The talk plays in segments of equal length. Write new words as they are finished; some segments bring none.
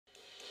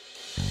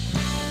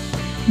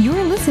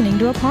You're listening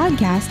to a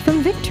podcast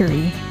from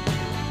Victory.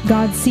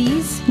 God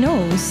sees,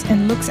 knows,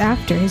 and looks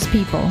after His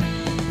people.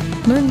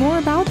 Learn more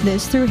about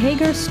this through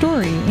Hagar's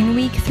story in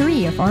week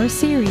 3 of our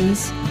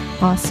series,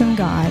 Awesome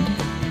God.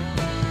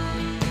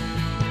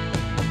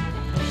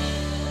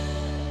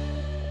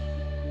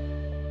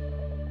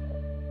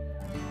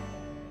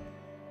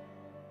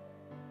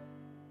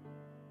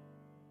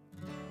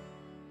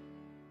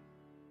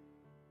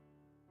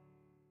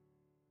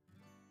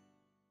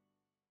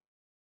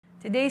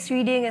 Today's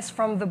reading is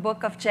from the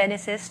book of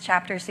Genesis,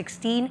 chapter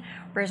 16,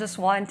 verses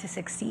 1 to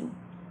 16.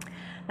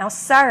 Now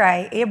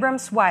Sarai,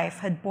 Abram's wife,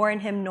 had borne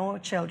him no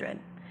children.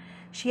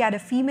 She had a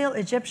female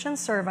Egyptian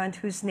servant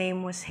whose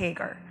name was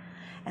Hagar.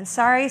 And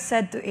Sarai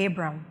said to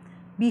Abram,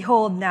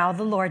 "Behold, now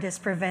the Lord has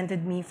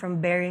prevented me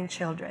from bearing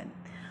children.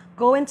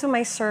 Go into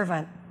my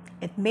servant.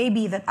 It may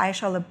be that I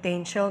shall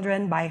obtain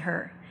children by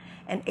her."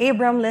 And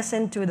Abram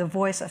listened to the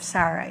voice of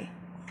Sarai.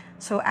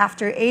 So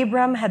after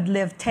Abram had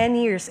lived 10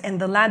 years in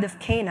the land of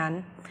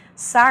Canaan,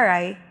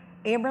 Sarai,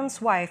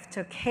 Abram's wife,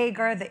 took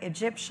Hagar the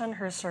Egyptian,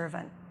 her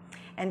servant,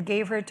 and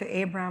gave her to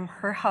Abram,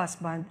 her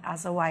husband,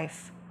 as a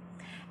wife.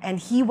 And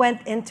he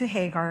went into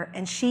Hagar,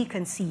 and she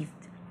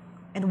conceived.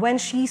 And when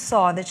she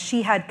saw that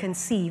she had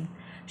conceived,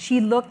 she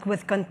looked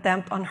with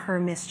contempt on her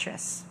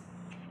mistress.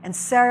 And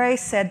Sarai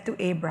said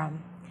to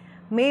Abram,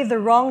 "May the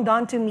wrong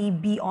done to me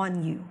be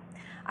on you.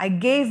 I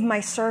gave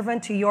my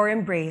servant to your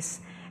embrace,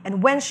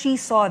 and when she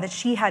saw that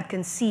she had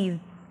conceived,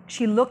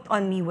 she looked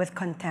on me with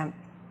contempt.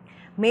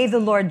 May the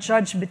Lord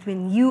judge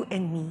between you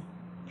and me."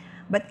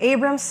 But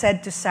Abram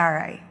said to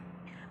Sarai,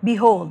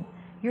 "Behold,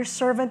 your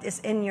servant is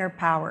in your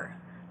power.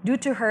 Do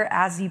to her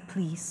as you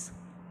please."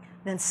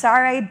 Then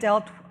Sarai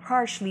dealt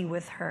harshly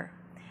with her,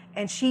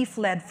 and she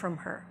fled from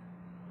her.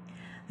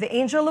 The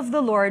angel of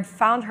the Lord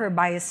found her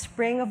by a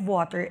spring of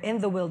water in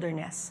the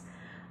wilderness,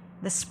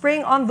 the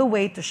spring on the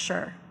way to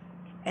Shur.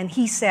 And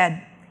he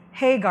said,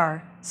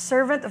 "Hagar,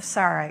 servant of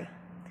Sarai,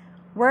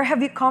 where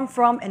have you come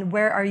from and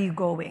where are you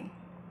going?"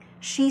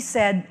 She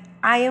said,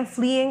 "I am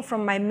fleeing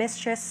from my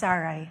mistress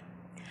Sarai."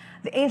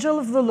 The angel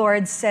of the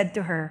Lord said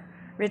to her,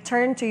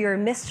 "Return to your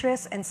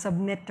mistress and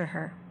submit to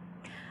her."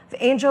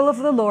 The angel of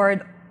the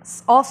Lord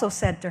also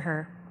said to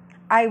her,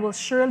 "I will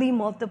surely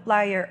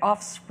multiply your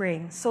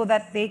offspring so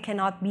that they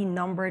cannot be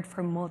numbered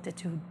for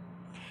multitude."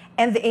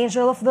 And the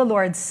angel of the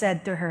Lord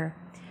said to her,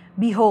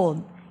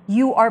 "Behold,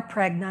 you are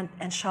pregnant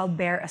and shall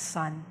bear a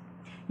son.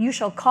 You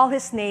shall call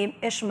his name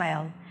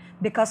Ishmael,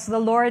 because the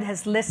Lord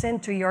has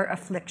listened to your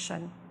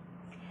affliction.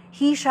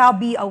 He shall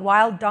be a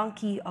wild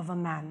donkey of a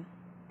man,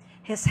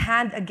 his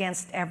hand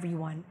against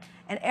everyone,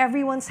 and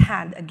everyone's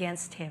hand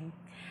against him.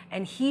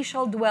 And he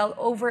shall dwell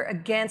over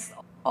against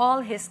all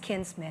his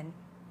kinsmen."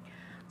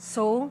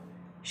 So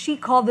she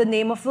called the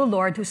name of the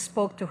Lord who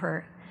spoke to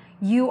her,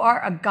 "You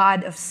are a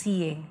God of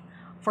seeing."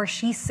 For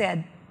she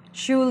said,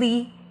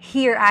 "Truly,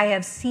 here I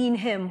have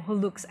seen him who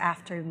looks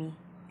after me."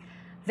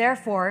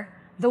 Therefore,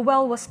 the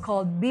well was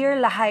called Bir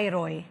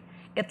Lahairoi.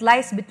 It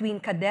lies between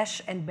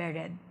Kadesh and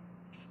Bered.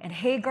 And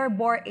Hagar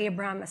bore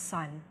Abram a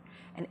son,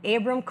 and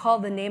Abram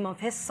called the name of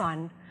his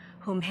son,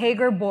 whom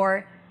Hagar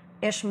bore,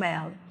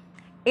 Ishmael.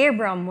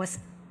 Abram was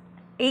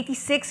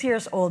 86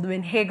 years old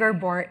when Hagar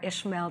bore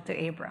Ishmael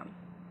to Abram.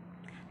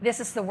 This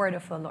is the word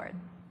of the Lord.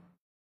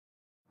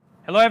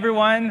 Hello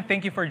everyone,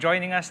 thank you for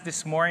joining us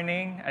this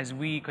morning as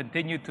we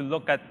continue to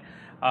look at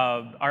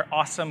our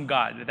awesome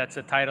God. That's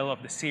the title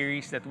of the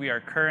series that we are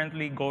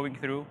currently going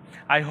through.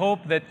 I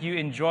hope that you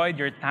enjoyed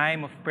your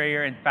time of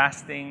prayer and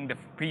fasting the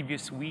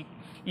previous week.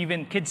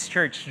 Even Kids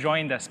Church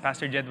joined us.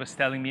 Pastor Jed was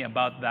telling me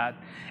about that.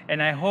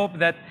 And I hope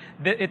that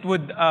it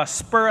would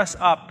spur us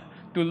up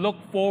to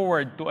look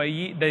forward to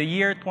the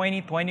year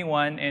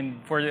 2021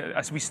 and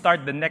as we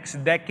start the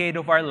next decade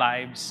of our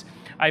lives.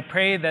 I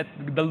pray that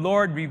the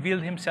Lord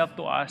revealed Himself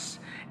to us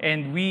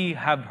and we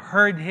have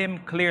heard Him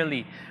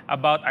clearly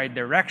about our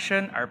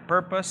direction, our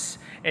purpose,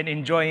 and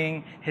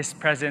enjoying His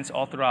presence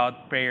all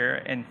throughout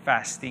prayer and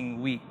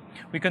fasting week.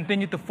 We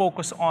continue to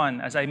focus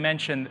on, as I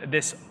mentioned,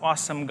 this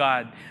awesome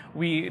God.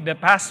 The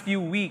past few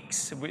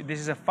weeks, this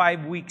is a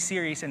 5-week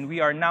series and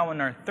we are now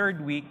on our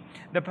 3rd week.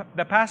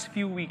 The past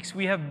few weeks,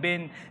 we have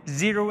been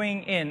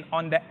zeroing in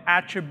on the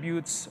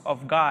attributes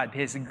of God,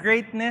 His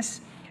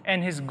greatness,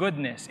 and His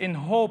goodness, in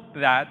hope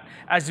that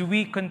as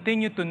we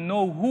continue to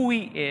know who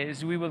He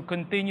is, we will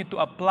continue to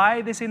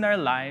apply this in our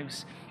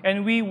lives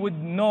and we would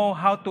know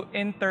how to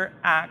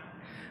interact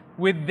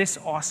with this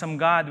awesome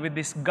God, with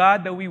this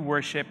God that we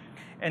worship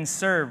and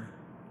serve.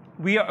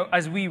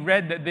 As we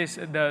read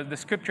the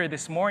scripture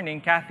this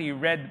morning, Kathy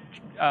read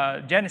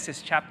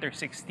Genesis chapter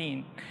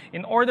 16.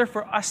 In order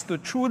for us to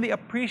truly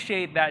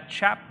appreciate that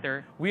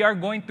chapter, we are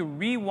going to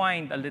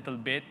rewind a little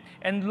bit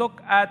and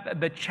look at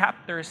the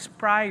chapters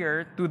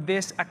prior to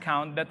this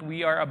account that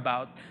we are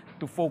about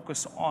to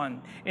focus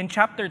on. In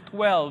chapter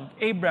 12,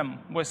 Abram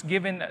was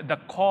given the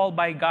call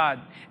by God,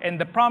 and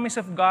the promise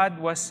of God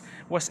was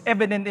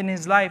evident in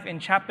his life. In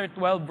chapter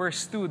 12,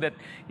 verse 2, that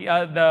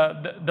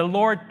the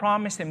Lord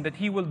promised him that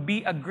he will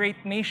be a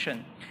great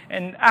nation.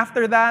 And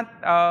after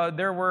that,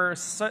 there were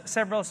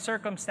several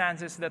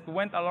circumstances that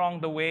went along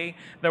the way.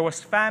 There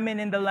was famine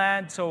in the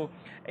land, so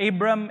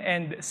Abram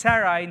and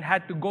Sarai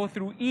had to go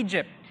through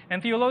Egypt.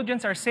 And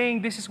theologians are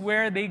saying this is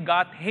where they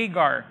got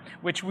Hagar,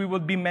 which we will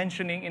be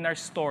mentioning in our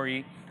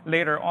story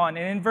later on.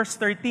 And in verse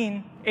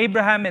 13,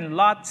 Abraham and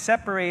Lot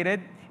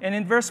separated. And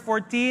in verse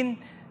 14,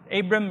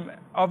 Abram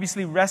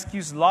obviously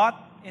rescues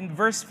Lot. In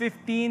verse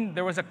 15,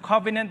 there was a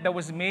covenant that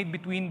was made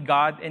between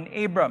God and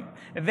Abram.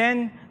 And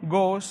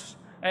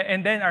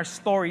then our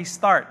story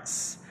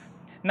starts.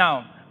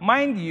 Now,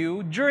 mind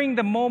you, during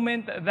the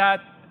moment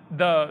that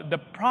the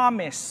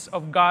promise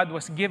of God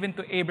was given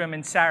to Abram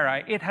and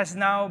Sarai, it has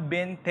now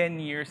been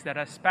 10 years that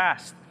has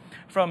passed.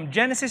 From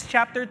Genesis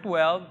chapter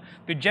 12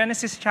 to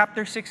Genesis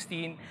chapter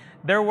 16,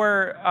 there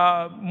were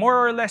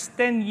more or less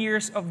 10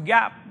 years of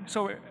gap.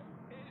 So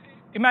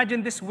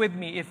imagine this with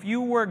me. If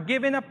you were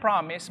given a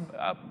promise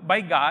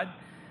by God,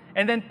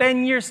 and then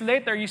 10 years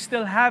later, you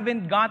still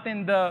haven't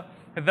gotten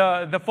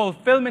the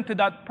fulfillment to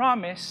that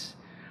promise,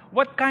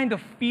 what kind of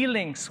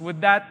feelings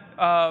would that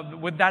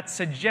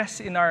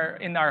suggest in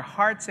our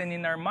hearts and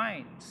in our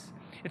minds?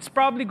 It's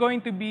probably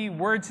going to be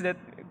words that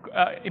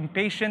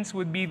impatience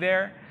would be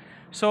there.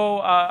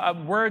 So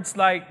words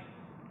like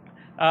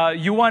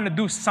you want to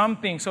do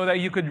something so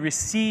that you could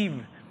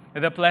receive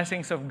the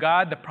blessings of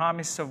God, the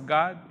promises of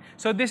God.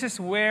 So this is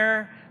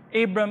where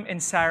Abram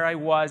and Sarai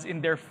was in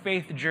their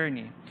faith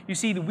journey. You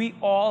see, we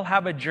all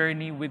have a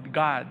journey with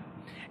God.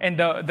 And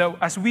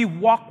as we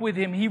walk with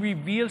Him, He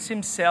reveals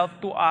Himself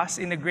to us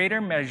in a greater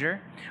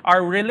measure.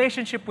 Our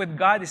relationship with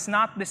God is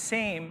not the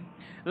same.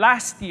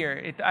 Last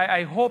year,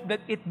 I hope that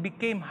it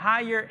became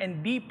higher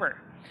and deeper.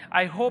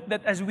 I hope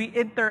that as we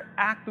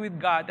interact with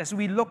God, as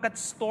we look at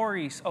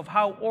stories of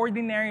how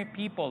ordinary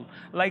people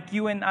like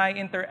you and I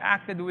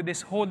interacted with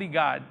this holy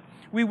God,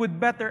 we would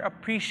better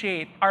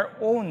appreciate our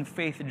own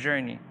faith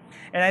journey.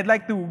 And I'd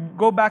like to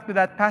go back to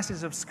that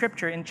passage of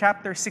Scripture in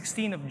chapter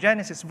 16 of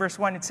Genesis, verse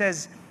 1. It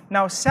says,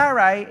 "Now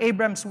Sarai,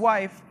 Abram's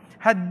wife,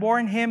 had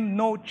borne him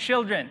no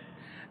children."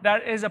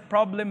 That is a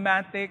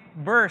problematic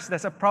verse.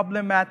 That's a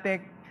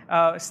problematic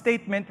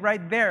statement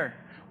right there.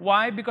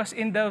 Why? Because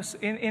in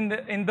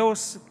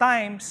those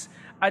times,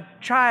 a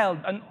child,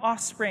 an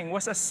offspring,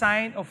 was a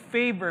sign of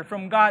favor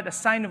from God, a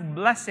sign of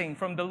blessing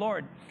from the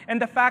Lord.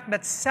 And the fact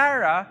that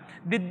Sarah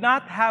did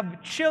not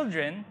have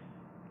children,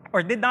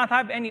 or did not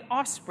have any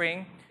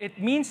offspring, it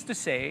means to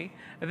say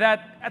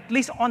that, at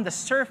least on the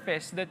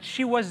surface, that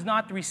she was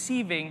not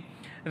receiving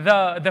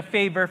the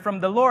favor from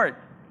the Lord.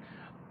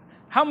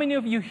 How many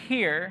of you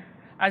here,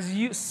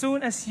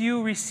 soon as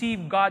you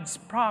receive God's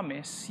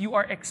promise, you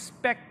are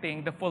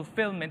expecting the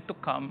fulfillment to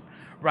come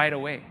right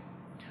away?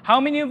 How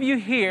many of you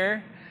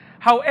here,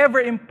 however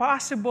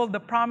impossible the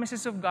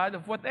promises of God,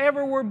 of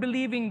whatever we're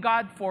believing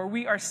God for,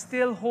 we are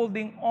still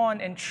holding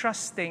on and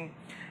trusting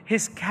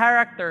His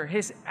character,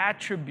 His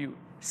attribute?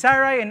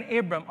 Sarai and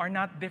Abram are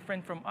not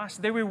different from us.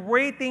 They were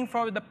waiting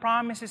for the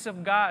promises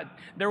of God.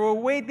 They were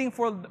waiting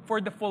for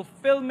the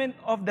fulfillment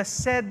of the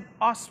said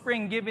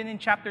offspring given in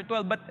chapter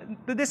 12.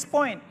 But to this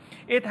point,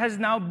 it has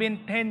now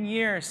been 10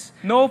 years.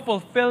 No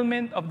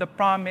fulfillment of the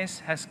promise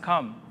has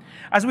come.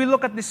 As we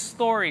look at this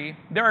story,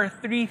 there are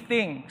three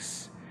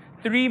things,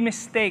 three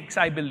mistakes,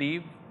 I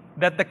believe,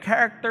 that the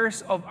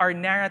characters of our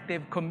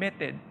narrative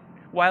committed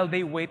while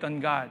they wait on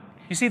God.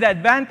 You see, the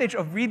advantage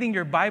of reading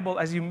your Bible,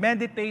 as you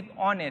meditate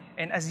on it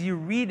and as you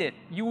read it,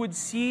 you would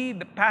see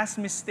the past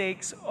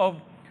mistakes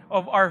of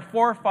our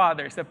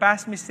forefathers, the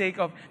past mistake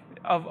of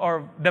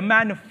the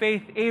man of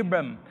faith,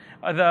 Abram,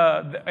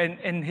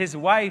 and his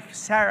wife,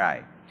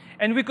 Sarai.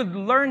 And we could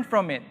learn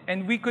from it.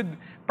 And we could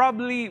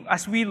probably,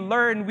 as we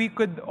learn, we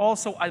could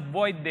also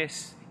avoid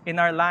this in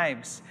our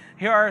lives.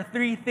 Here are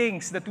three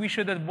things that we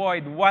should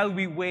avoid while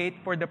we wait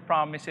for the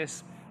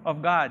promises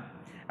of God,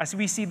 as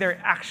we see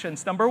their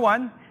actions. Number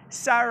one,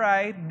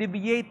 Sarai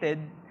deviated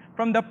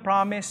from the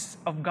promise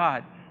of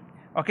God.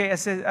 Okay,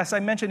 as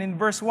I mentioned in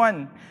verse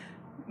 1,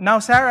 now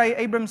Sarai,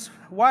 Abram's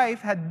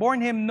wife, had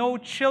borne him no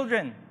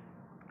children.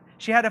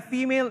 She had a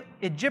female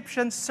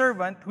Egyptian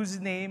servant whose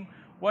name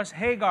was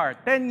Hagar.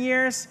 10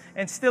 years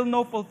and still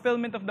no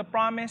fulfillment of the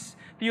promise.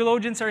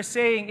 Theologians are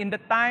saying in the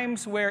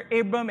times where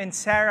Abram and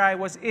Sarai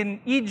was in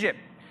Egypt,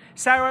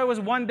 Sarai was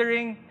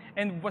wondering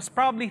and was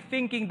probably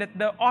thinking that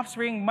the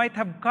offspring might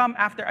have come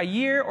after a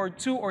year or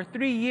 2 or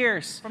 3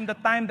 years from the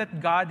time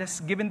that God has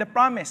given the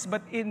promise.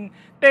 But in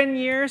 10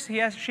 years,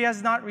 she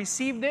has not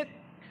received it.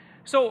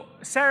 So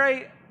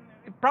Sarai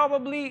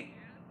probably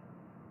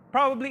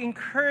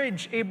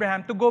encouraged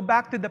Abraham to go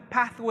back to the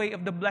pathway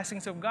of the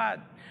blessings of God.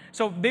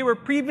 So they were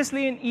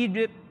previously in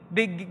Egypt.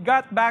 They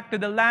got back to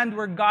the land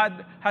where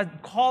God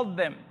had called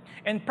them.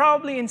 And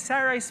probably in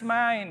Sarai's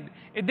mind,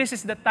 this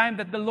is the time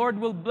that the Lord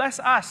will bless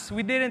us.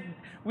 We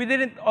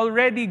didn't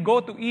already go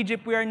to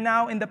Egypt. We are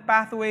now in the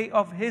pathway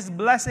of His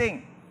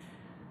blessing.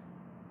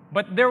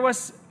 But there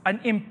was an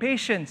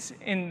impatience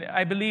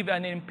I believe,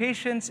 an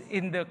impatience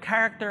in the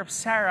character of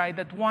Sarai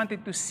that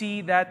wanted to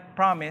see that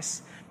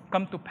promise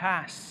come to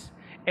pass.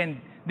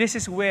 And this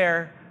is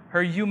where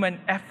her human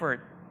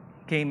effort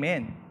came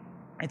in.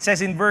 It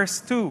says in verse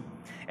 2,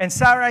 "And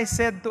Sarai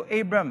said to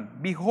Abram,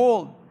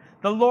 'Behold,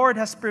 the Lord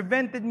has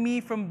prevented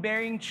me from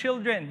bearing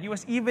children.'" He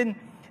was even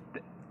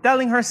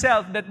telling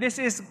herself that this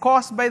is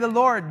caused by the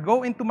Lord.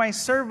 "Go into my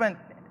servant.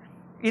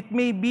 It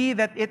may be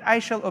that I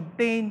shall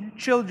obtain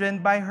children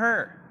by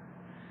her."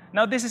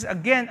 Now this is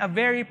again a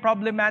very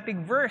problematic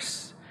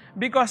verse,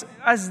 because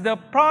as the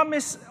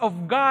promise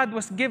of God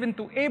was given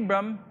to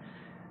Abram,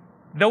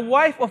 the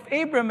wife of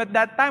Abram at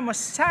that time was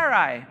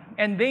Sarai,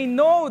 and they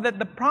know that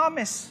the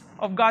promise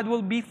of God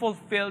will be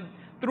fulfilled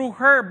through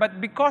her. But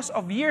because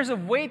of years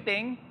of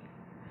waiting,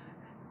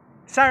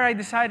 Sarai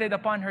decided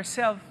upon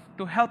herself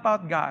to help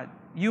out God.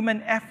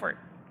 Human effort.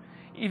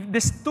 If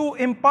this too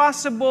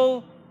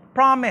impossible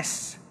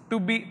promise to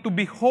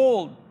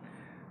behold,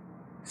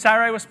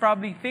 Sarai was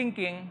probably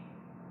thinking,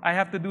 I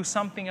have to do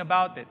something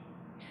about it.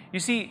 You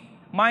see,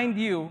 mind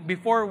you,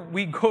 before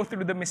we go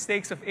through the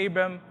mistakes of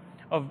Abram,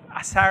 of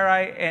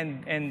Sarai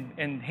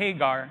and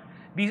Hagar,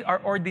 these are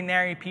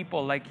ordinary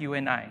people like you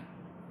and I.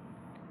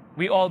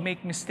 We all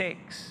make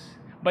mistakes.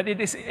 But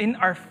it is in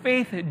our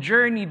faith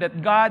journey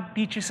that God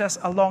teaches us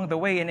along the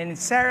way. And in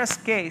Sarah's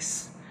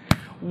case,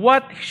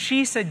 what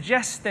she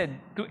suggested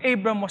to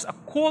Abram was a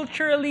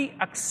culturally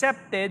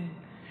accepted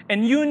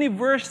and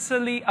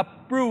universally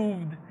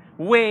approved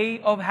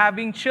way of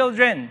having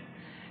children.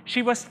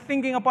 She was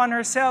thinking upon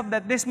herself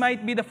that this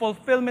might be the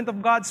fulfillment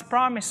of God's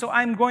promise. So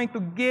I'm going to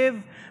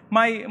give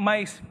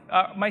my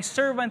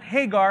servant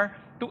Hagar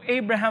to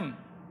Abram.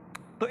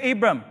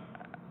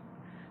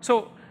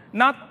 So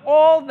not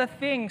all the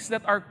things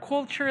that are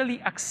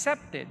culturally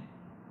accepted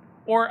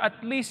or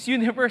at least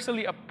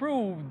universally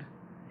approved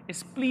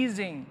is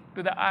pleasing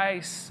to the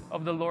eyes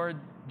of the Lord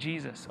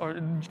Jesus, or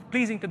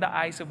pleasing to the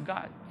eyes of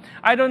God.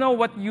 I don't know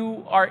what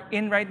you are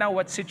in right now,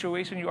 what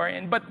situation you are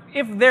in, but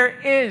if there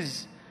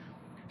is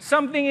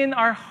something in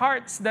our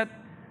hearts that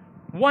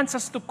wants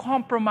us to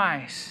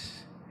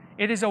compromise,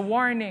 it is a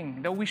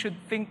warning that we should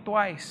think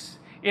twice.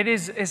 It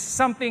is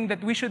something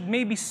that we should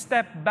maybe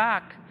step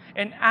back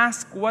and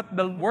ask what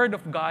the Word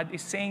of God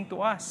is saying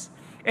to us.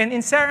 And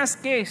in Sarah's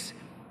case,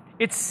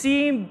 it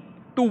seemed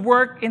to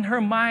work in her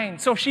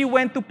mind. So she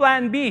went to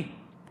plan B.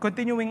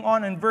 Continuing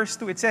on in verse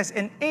 2, it says,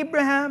 "And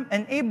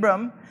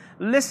Abram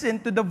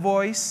listened to the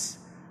voice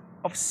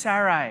of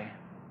Sarai."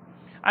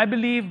 I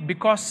believe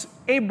because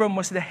Abram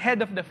was the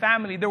head of the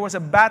family, there was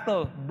a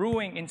battle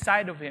brewing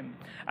inside of him.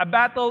 A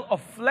battle of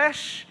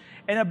flesh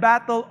and a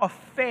battle of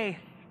faith.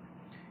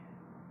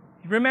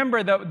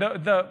 Remember,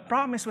 the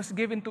promise was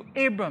given to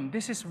Abram.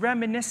 This is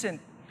reminiscent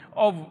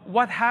of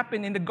what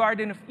happened in the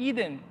Garden of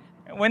Eden.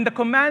 When the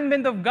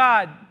commandment of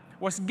God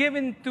was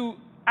given to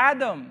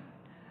Adam,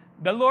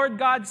 the Lord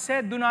God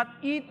said, "Do not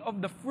eat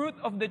of the fruit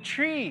of the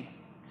tree."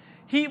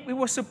 He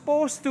was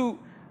supposed to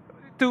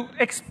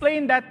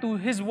explain that to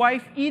his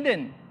wife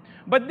Eden.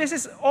 But this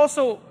is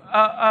also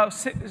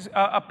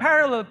a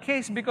parallel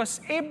case,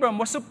 because Abram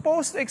was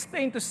supposed to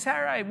explain to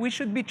Sarai, we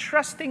should be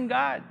trusting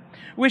God.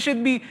 We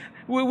should be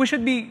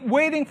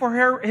waiting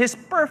for his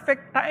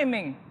perfect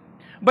timing.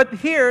 But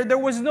here, there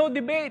was no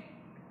debate.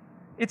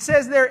 It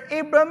says there,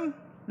 Abram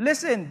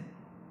listened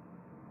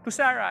to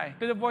Sarai,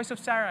 to the voice of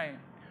Sarai.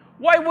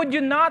 Why would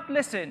you not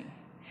listen?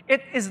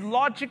 It is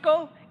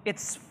logical,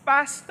 it's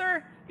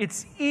faster,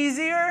 it's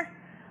easier.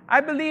 I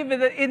believe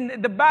that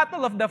in the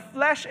battle of the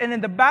flesh and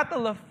in the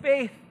battle of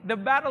faith, the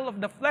battle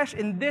of the flesh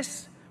in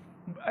this,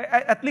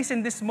 at least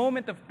in this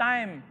moment of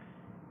time,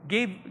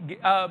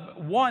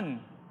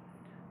 won.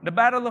 The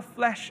battle of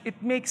flesh,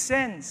 it makes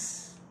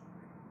sense.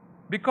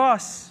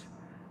 Because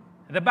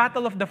the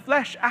battle of the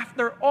flesh,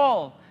 after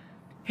all,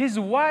 his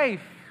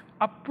wife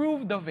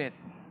approved of it.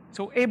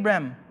 So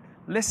Abram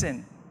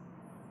listened.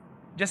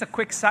 Just a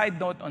quick side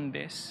note on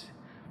this.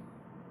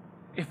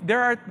 If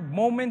there are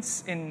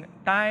moments in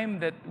time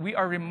that we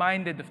are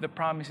reminded of the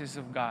promises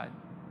of God,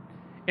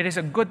 it is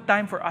a good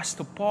time for us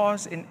to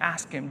pause and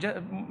ask Him,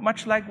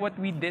 much like what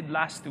we did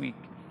last week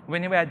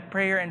when we had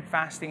prayer and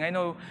fasting. I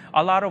know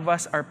a lot of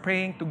us are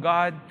praying to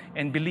God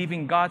and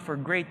believing God for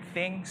great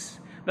things.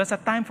 That's a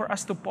time for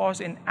us to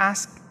pause and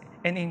ask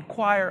and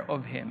inquire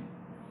of Him.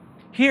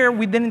 Here,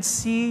 we didn't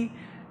see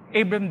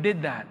Abram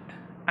did that.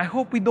 I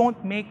hope we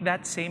don't make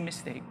that same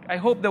mistake. I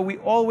hope that we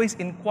always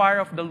inquire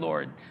of the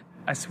Lord.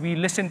 As we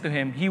listen to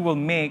Him, He will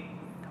make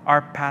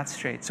our path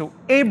straight. So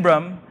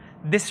Abram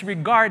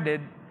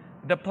disregarded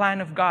the plan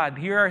of God.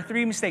 Here are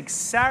three mistakes.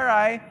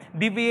 Sarai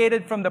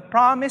deviated from the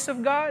promise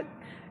of God.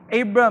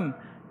 Abram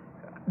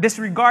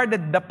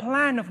disregarded the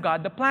plan of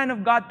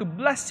God to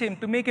bless him,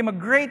 to make him a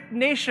great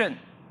nation.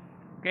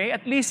 Okay,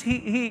 at least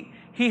he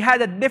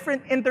had a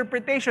different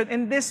interpretation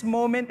in this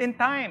moment in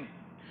time.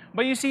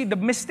 But you see, the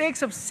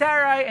mistakes of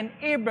Sarai and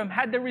Abram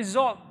had the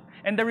result.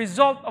 And the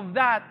result of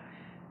that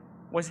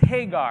was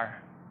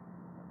Hagar.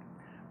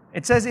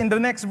 It says in the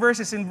next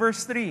verses, in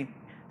verse 3,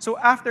 So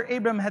after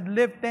Abram had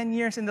lived 10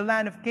 years in the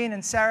land of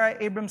Canaan, Sarai,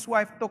 Abram's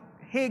wife, took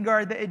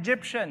Hagar the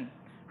Egyptian,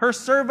 her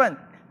servant.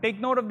 Take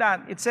note of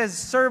that. It says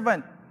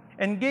servant.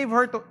 And gave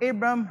her to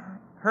Abram,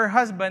 her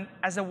husband,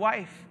 as a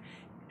wife.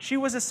 She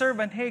was a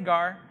servant,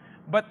 Hagar,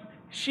 but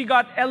she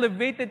got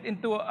elevated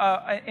into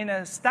in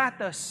a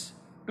status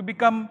to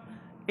become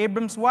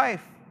Abram's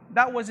wife.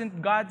 That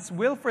wasn't God's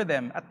will for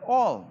them at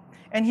all.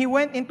 And he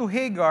went into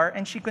Hagar,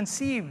 and she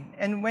conceived.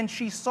 And when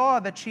she saw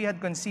that she had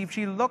conceived,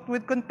 she looked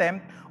with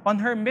contempt on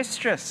her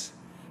mistress.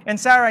 And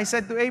Sarai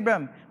said to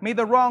Abram, "May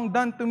the wrong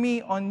done to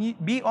me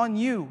be on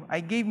you. I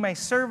gave my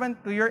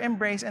servant to your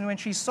embrace, and when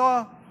she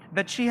saw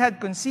that she had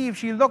conceived,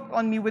 she looked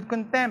on me with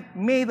contempt.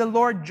 May the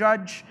Lord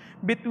judge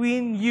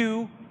between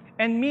you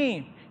and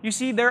me." You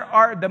see, there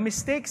are the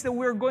mistakes that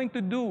we're going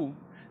to do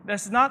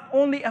does not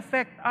only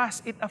affect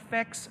us, it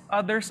affects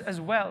others as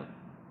well.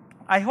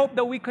 I hope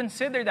that we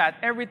consider that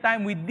every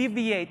time we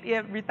deviate,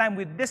 every time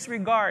we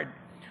disregard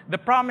the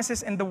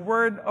promises and the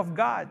word of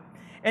God.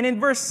 And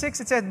in verse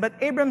 6 it said,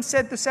 "But Abram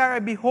said to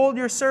Sarai, Behold,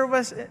 your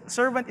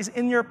servant is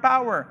in your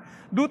power.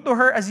 Do to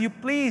her as you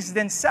please."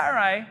 Then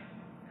Sarai,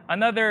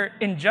 another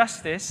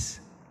injustice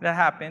that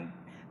happened,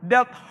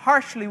 dealt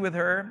harshly with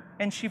her,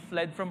 and she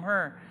fled from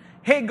her.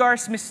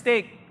 Hagar's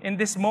mistake in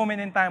this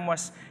moment in time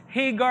was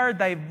Hagar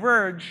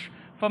diverged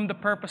from the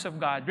purpose of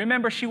God.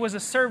 Remember, she was a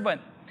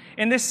servant.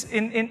 In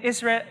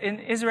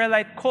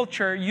Israelite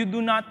culture, you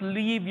do not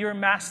leave your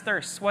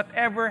masters.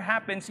 Whatever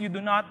happens, you do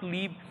not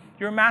leave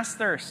your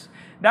masters.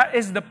 That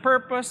is the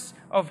purpose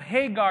of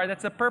Hagar.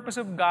 That's the purpose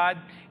of God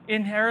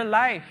in her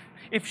life.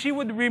 If she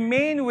would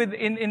remain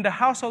in the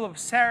household of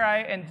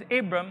Sarai and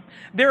Abram,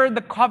 they are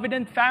the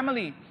covenant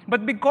family.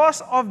 But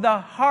because of the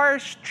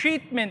harsh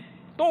treatment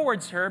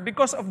towards her,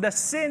 because of the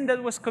sin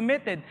that was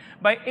committed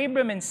by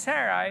Abram and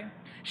Sarai,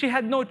 she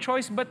had no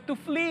choice but to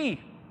flee.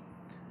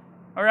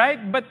 All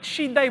right? But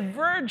she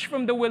diverged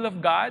from the will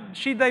of God.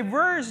 She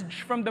diverged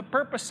from the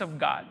purpose of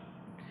God.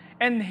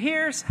 And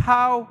here's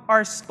how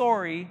our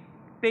story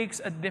takes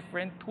a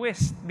different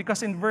twist.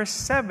 Because in verse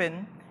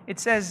 7, it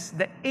says,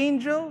 "The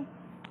angel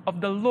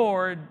of the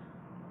Lord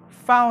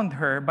found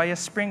her by a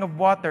spring of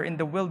water in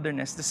the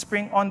wilderness, the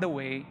spring on the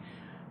way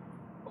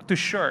to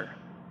Shur."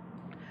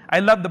 I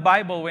love the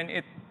Bible when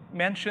it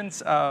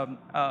mentions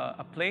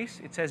a place.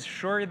 It says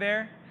Shur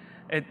there.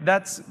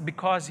 That's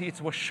because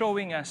it was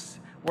showing us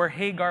where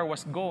Hagar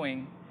was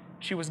going.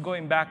 She was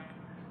going back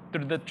to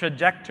the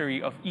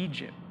trajectory of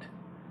Egypt.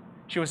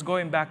 She was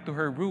going back to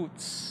her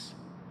roots.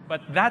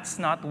 But that's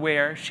not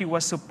where she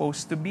was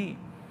supposed to be.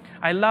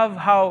 I love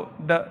how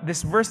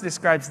this verse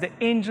describes the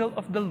angel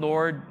of the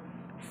Lord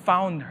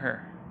found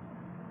her.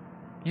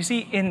 You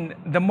see, in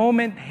the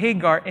moment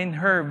Hagar, in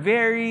her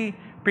very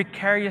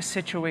precarious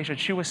situation,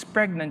 she was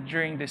pregnant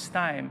during this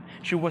time.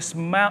 She was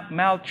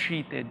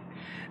maltreated.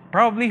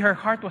 Probably her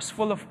heart was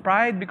full of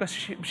pride because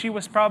she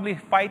was probably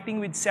fighting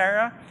with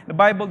Sarah. The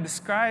Bible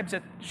describes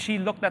that she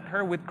looked at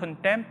her with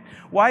contempt.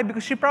 Why?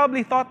 Because she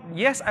probably thought,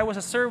 yes, I was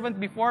a servant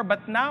before,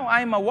 but now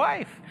I'm a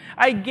wife.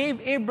 I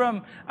gave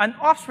Abram an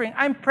offspring.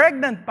 I'm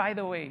pregnant, by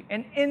the way.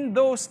 And in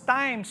those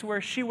times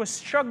where she was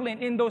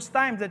struggling, in those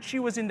times that she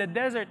was in the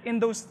desert, in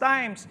those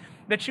times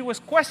that she was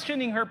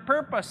questioning her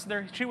purpose,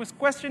 she was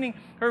questioning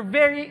her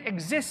very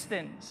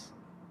existence,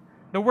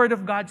 the Word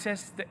of God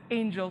says the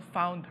angel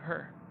found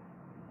her.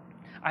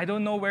 I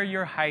don't know where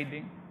you're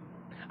hiding.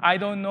 I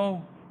don't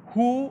know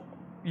who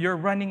you're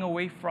running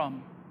away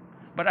from.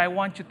 But I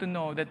want you to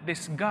know that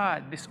this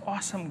God, this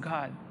awesome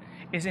God,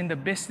 is in the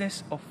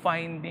business of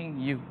finding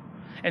you.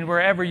 And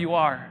wherever you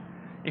are,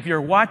 if you're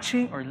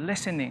watching or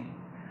listening,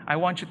 I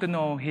want you to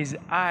know His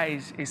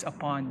eyes is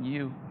upon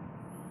you.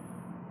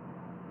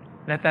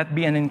 Let that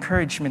be an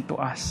encouragement to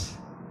us.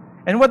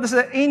 And what does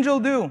the angel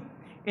do?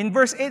 In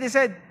verse 8 it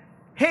said,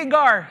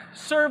 "Hagar,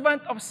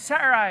 servant of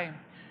Sarai."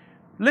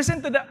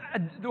 Listen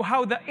to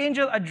how the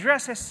angel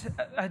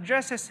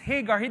addresses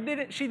Hagar. He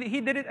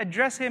didn't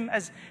address him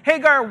as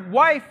Hagar,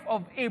 wife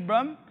of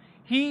Abram.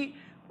 He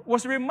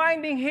was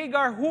reminding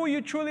Hagar who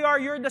you truly are.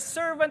 You're the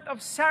servant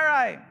of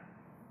Sarai.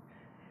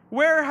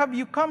 Where have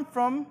you come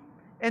from,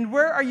 and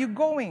where are you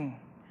going?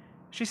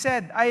 She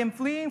said, "I am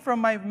fleeing from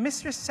my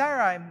mistress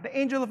Sarai." The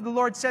angel of the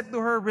Lord said to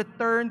her,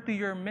 "Return to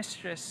your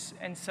mistress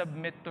and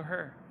submit to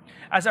her."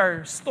 As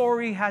our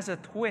story has a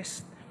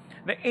twist,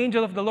 the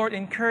angel of the Lord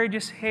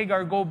encourages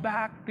Hagar, go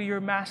back to your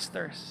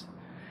masters.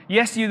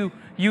 Yes, you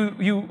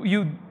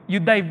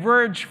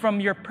diverge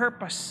from your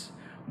purpose,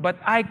 but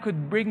I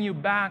could bring you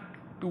back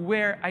to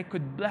where I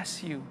could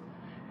bless you.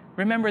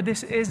 Remember,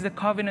 this is the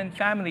covenant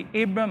family,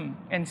 Abram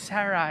and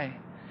Sarai.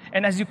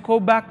 And as you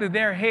go back to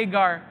there,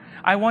 Hagar,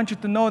 I want you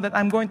to know that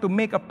I'm going to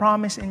make a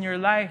promise in your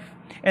life.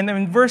 And then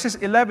in verses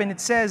 11,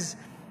 it says,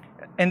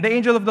 "And the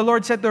angel of the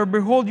Lord said to her,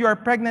 Behold, you are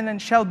pregnant and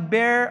shall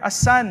bear a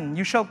son.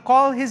 You shall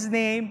call his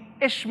name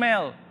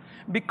Ishmael,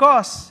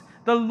 because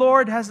the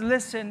Lord has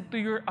listened to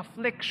your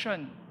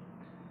affliction."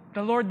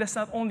 The Lord does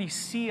not only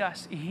see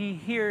us, He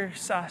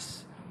hears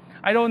us.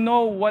 I don't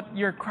know what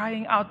you're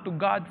crying out to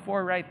God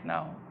for right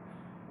now,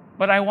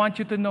 but I want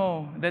you to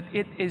know that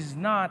it is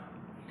not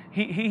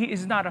He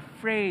is not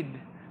afraid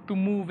to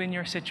move in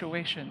your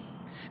situation.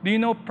 Do you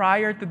know,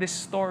 prior to this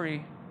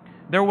story,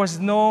 there was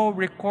no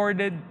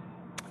recorded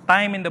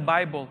time in the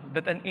Bible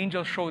that an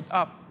angel showed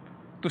up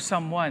to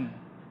someone,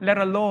 let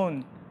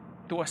alone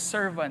to a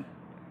servant,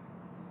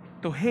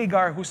 to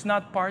Hagar, who's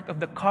not part of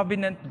the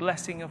covenant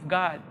blessing of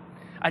God.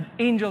 An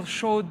angel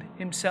showed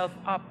himself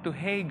up to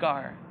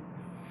Hagar.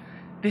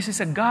 This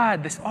is a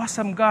God, this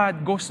awesome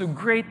God goes to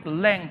great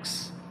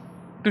lengths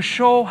to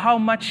show how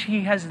much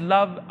He has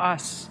loved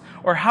us,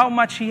 or how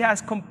much He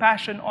has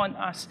compassion on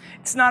us.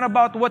 It's not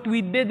about what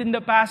we did in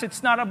the past.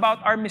 It's not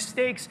about our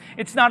mistakes.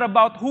 It's not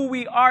about who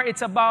we are.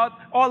 It's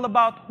all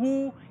about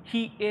who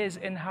He is,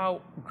 and how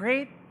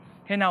great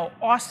and how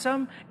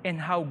awesome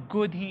and how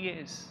good He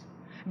is.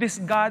 This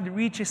God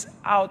reaches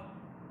out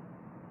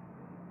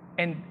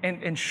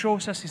and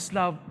shows us His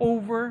love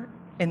over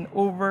and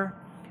over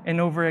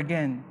and over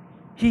again.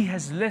 He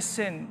has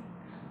listened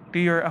to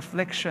your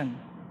affliction.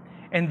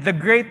 And the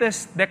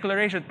greatest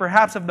declaration,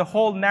 perhaps of the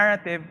whole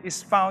narrative,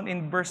 is found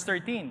in verse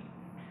 13.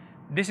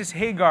 This is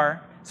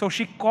Hagar. So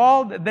she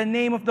called the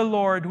name of the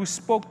Lord who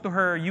spoke to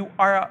her, "You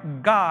are a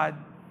God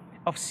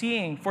of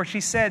seeing." For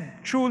she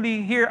said,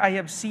 "Truly here I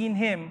have seen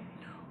Him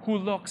who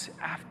looks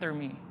after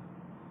me."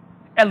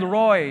 El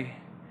Roi,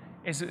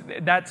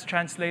 that's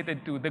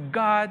translated to the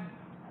God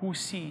who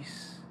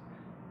sees.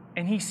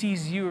 And He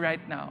sees you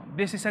right now.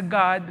 This is a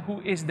God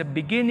who is the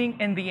beginning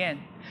and the end,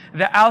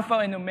 the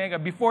Alpha and Omega.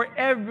 Before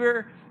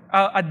ever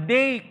a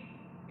day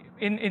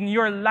in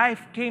your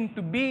life came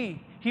to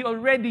be, He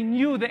already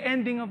knew the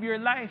ending of your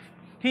life.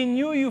 He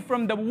knew you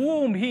from the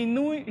womb. He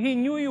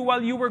knew you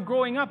while you were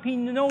growing up. He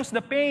knows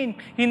the pain.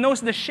 He knows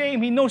the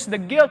shame. He knows the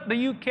guilt that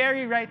you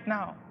carry right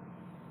now.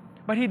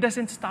 But He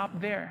doesn't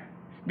stop there,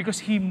 because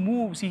He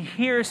moves. He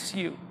hears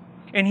you.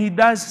 And He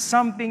does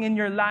something in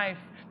your life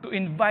to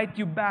invite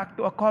you back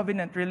to a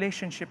covenant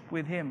relationship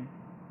with Him.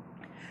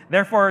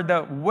 Therefore,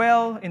 the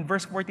well, in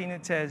verse 14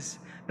 it says,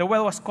 the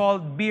well was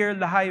called Bir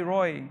Lahai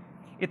Roi.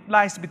 It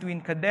lies between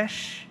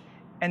Kadesh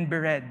and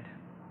Bered.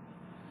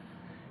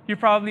 You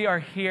probably are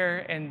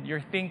here and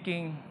you're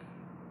thinking,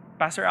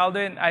 "Pastor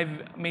Aldwyn,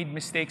 I've made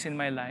mistakes in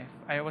my life.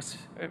 I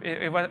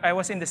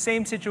was in the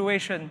same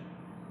situation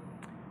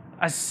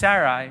as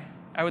Sarai.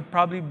 I would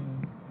probably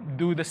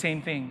do the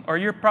same thing. Or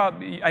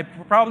I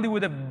probably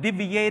would have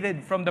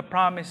deviated from the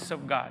promise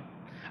of God.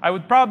 I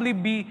would probably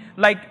be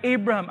like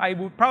Abraham. I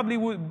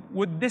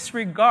would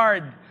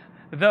disregard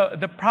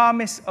the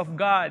promise of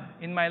God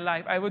in my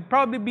life. I would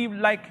probably be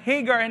like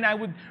Hagar, and I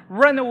would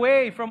run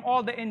away from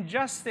all the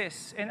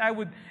injustice, and I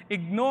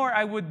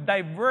would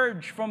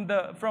diverge from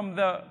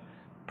the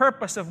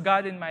purpose of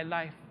God in my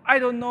life." I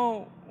don't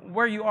know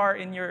where you are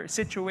in your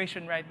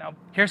situation right now.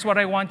 Here's what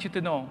I want you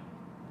to know.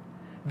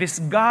 This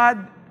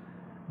God,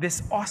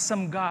 this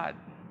awesome God,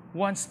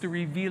 wants to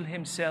reveal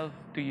Himself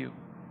to you.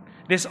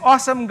 This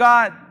awesome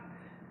God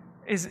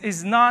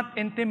is not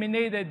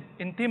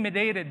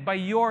intimidated by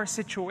your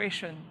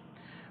situation.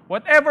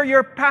 Whatever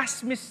your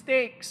past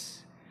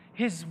mistakes,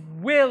 His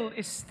will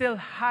is still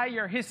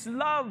higher. His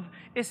love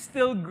is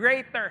still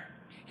greater.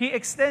 He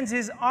extends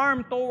His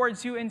arm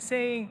towards you and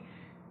saying,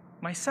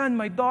 "My son,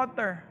 my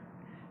daughter,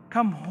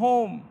 come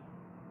home."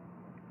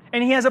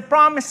 And He has a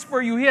promise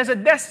for you. He has a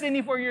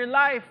destiny for your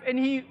life. And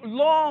He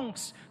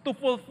longs to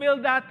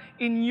fulfill that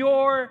in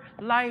your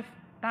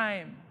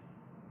lifetime.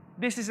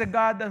 This is a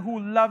God who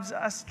loves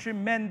us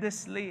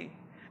tremendously.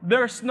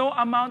 There's no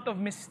amount of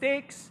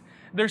mistakes.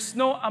 There's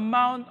no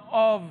amount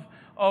of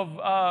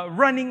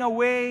running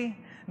away.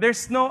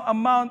 There's no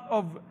amount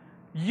of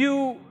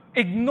you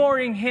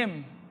ignoring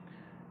Him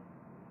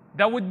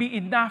that would be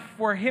enough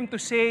for Him to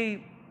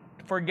say,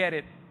 "Forget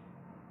it."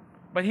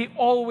 But He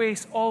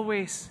always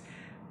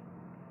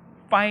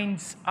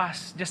finds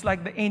us, just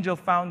like the angel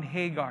found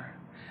Hagar.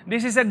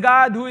 This is a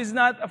God who is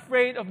not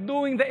afraid of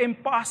doing the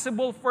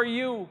impossible for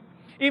you.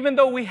 Even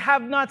though we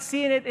have not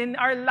seen it in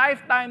our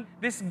lifetime,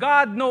 this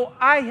God, no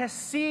eye has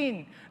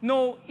seen,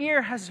 no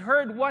ear has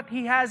heard what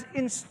He has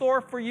in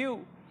store for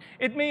you.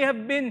 It may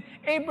have been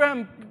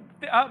Abraham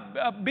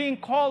being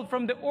called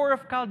from the Ur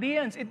of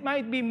Chaldeans. It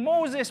might be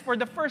Moses for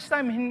the first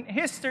time in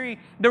history,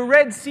 the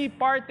Red Sea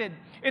parted.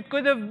 It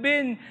could have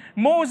been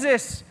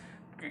Moses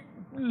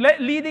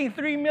leading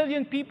 3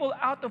 million people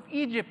out of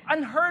Egypt,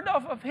 unheard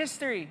of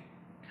history.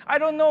 I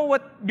don't know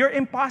what your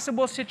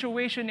impossible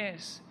situation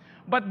is,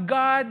 but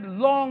God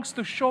longs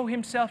to show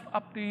Himself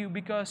up to you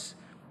because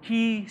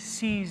He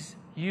sees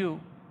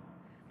you.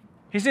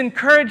 His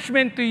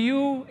encouragement to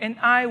you and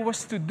I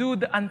was to do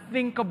the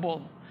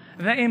unthinkable,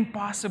 the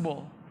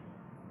impossible.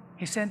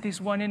 He sent His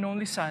one and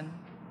only Son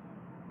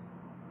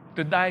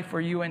to die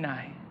for you and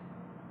I.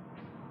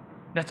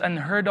 That's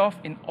unheard of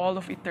in all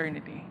of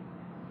eternity.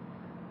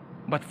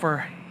 But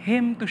for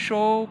Him to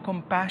show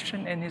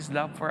compassion and His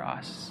love for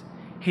us,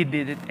 He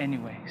did it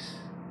anyways.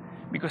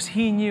 Because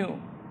He knew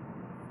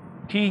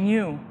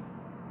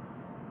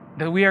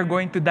that we are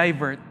going to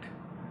divert,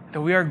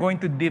 that we are going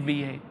to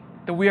deviate,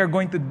 that we are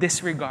going to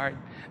disregard,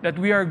 that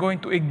we are going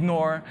to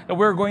ignore, that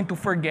we're going to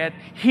forget.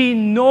 He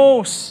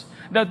knows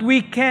that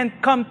we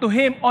can't come to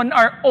Him on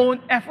our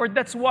own effort.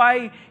 That's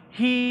why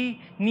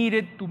He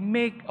needed to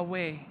make a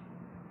way.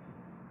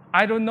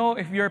 I don't know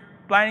if you're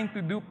planning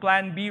to do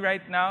plan B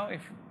right now,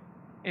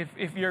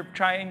 if you're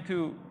trying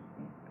to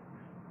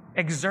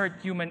exert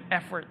human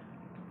effort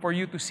for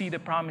you to see the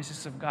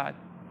promises of God.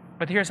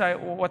 But here's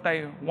what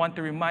I want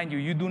to remind you.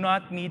 You do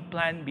not need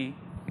plan B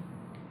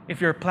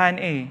if your plan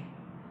A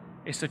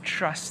is to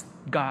trust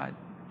God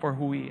for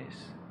who He is.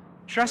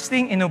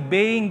 Trusting and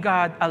obeying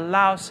God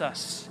allows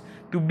us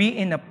to be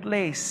in a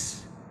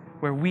place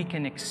where we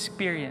can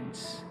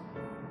experience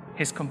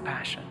His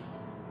compassion.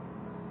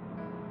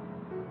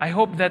 I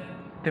hope that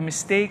the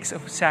mistakes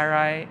of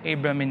Sarai,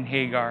 Abram, and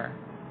Hagar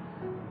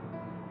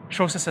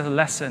shows us a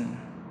lesson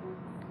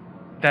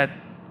that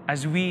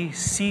as we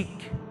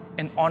seek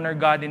and honor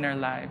God in our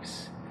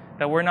lives,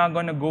 that we're not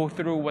going to go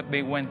through what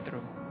they went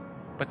through,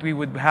 but we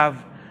would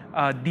have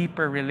a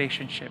deeper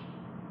relationship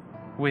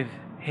with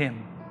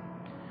Him.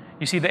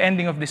 You see, the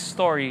ending of this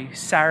story,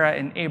 Sarah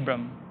and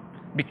Abram,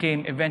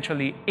 became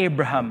eventually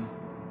Abraham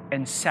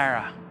and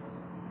Sarah.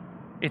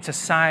 It's a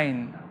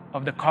sign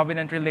of the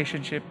covenant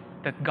relationship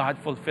that God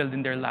fulfilled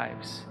in their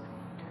lives.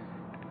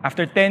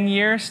 After 10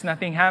 years,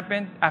 nothing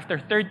happened. After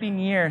 13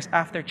 years,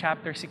 after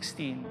chapter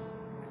 16,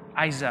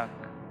 Isaac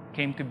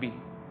came to be.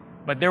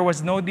 But there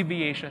was no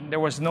deviation.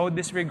 There was no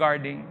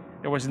disregarding.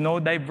 There was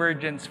no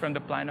divergence from the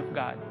plan of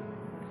God.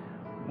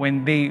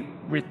 When they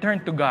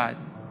returned to God,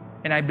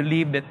 and I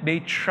believe that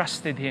they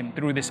trusted Him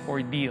through this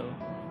ordeal,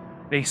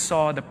 they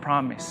saw the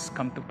promise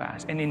come to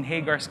pass. And in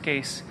Hagar's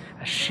case,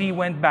 as she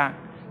went back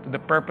to the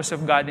purpose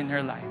of God in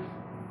her life,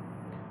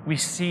 we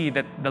see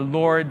that the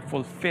Lord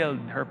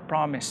fulfilled her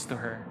promise to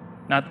her.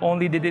 Not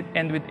only did it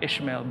end with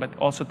Ishmael, but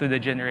also to the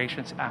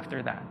generations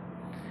after that.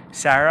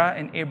 Sarah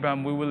and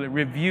Abram, we will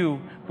review,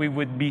 we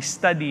would be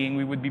studying,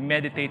 we would be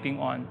meditating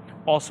on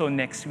also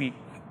next week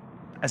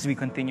as we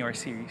continue our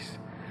series.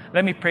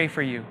 Let me pray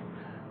for you.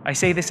 I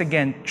say this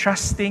again,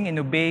 trusting and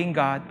obeying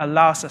God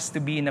allows us to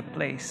be in a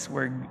place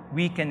where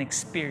we can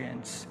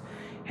experience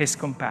His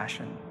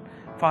compassion.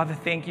 Father,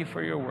 thank you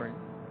for your word.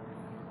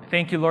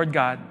 Thank you, Lord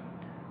God,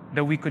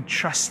 that we could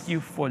trust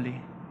you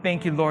fully.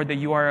 Thank you, Lord, that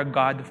you are a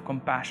God of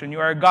compassion. You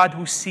are a God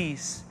who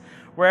sees.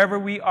 Wherever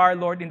we are,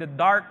 Lord, in the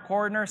dark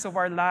corners of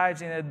our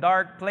lives, in the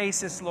dark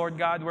places, Lord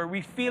God, where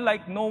we feel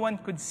like no one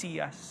could see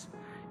us,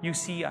 you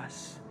see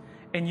us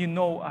and you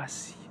know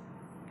us.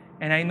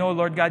 And I know,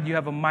 Lord God, you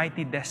have a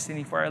mighty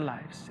destiny for our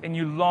lives and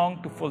you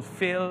long to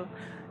fulfill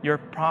your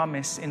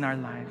promise in our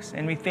lives.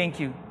 And we thank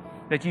you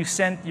that you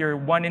sent your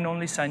one and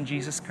only Son,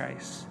 Jesus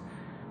Christ,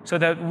 so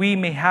that we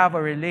may have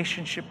a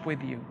relationship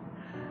with you.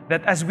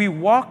 That as we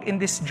walk in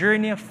this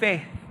journey of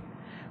faith,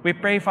 we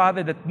pray,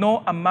 Father, that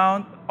no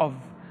amount of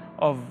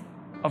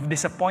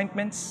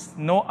disappointments,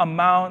 no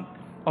amount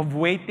of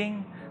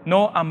waiting,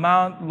 no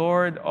amount,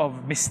 Lord,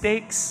 of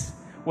mistakes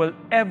will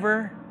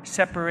ever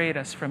separate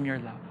us from your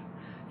love.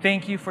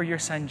 Thank you for your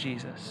Son,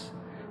 Jesus.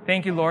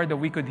 Thank you, Lord, that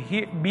we could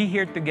be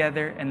here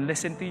together and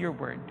listen to your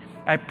word.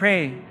 I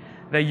pray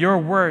that your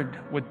word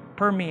would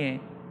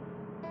permeate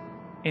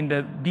in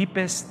the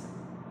deepest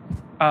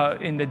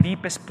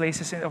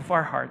places of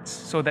our hearts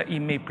so that it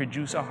may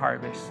produce a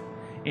harvest.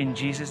 In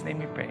Jesus' name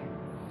we pray.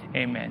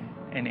 Amen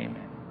and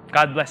amen.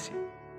 God bless you.